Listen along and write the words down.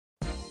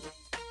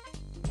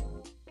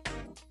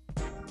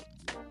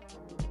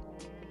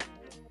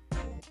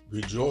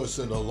Rejoice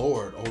in the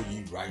Lord, O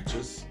ye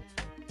righteous,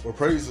 for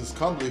praise is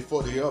comely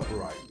for the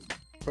upright.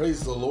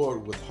 Praise the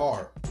Lord with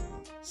harp.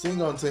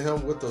 Sing unto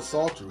him with a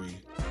psaltery,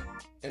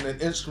 and an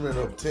instrument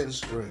of 10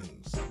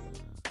 strings.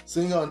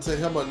 Sing unto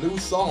him a new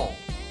song.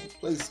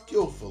 Play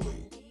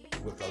skillfully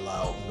with a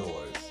loud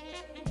noise.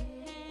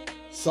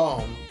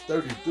 Psalm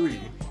 33,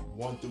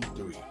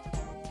 1-3.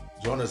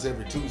 Join us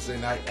every Tuesday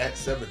night at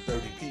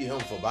 7:30 p.m.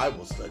 for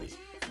Bible study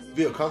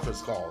via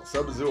conference call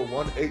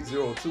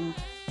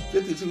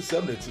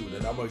 701-802-5272. The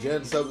number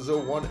again,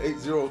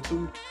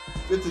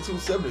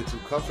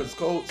 701-802-5272. Conference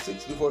code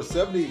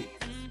 6470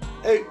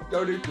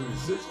 833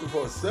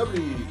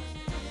 6470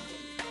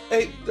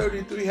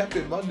 833.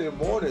 Happy Monday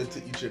morning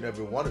to each and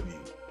every one of you.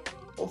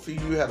 Hopefully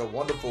you had a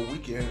wonderful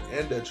weekend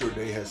and that your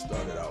day has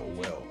started out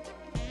well.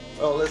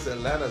 Well, it's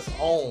Atlanta's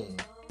own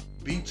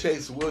B.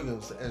 Chase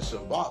Williams and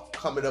Shabbat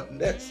coming up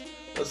next.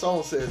 The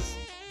song says,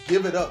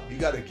 give it up. You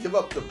got to give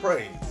up the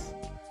praise.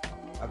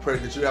 I pray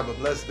that you have a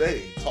blessed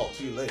day. Talk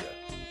to you later.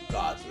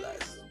 God bless.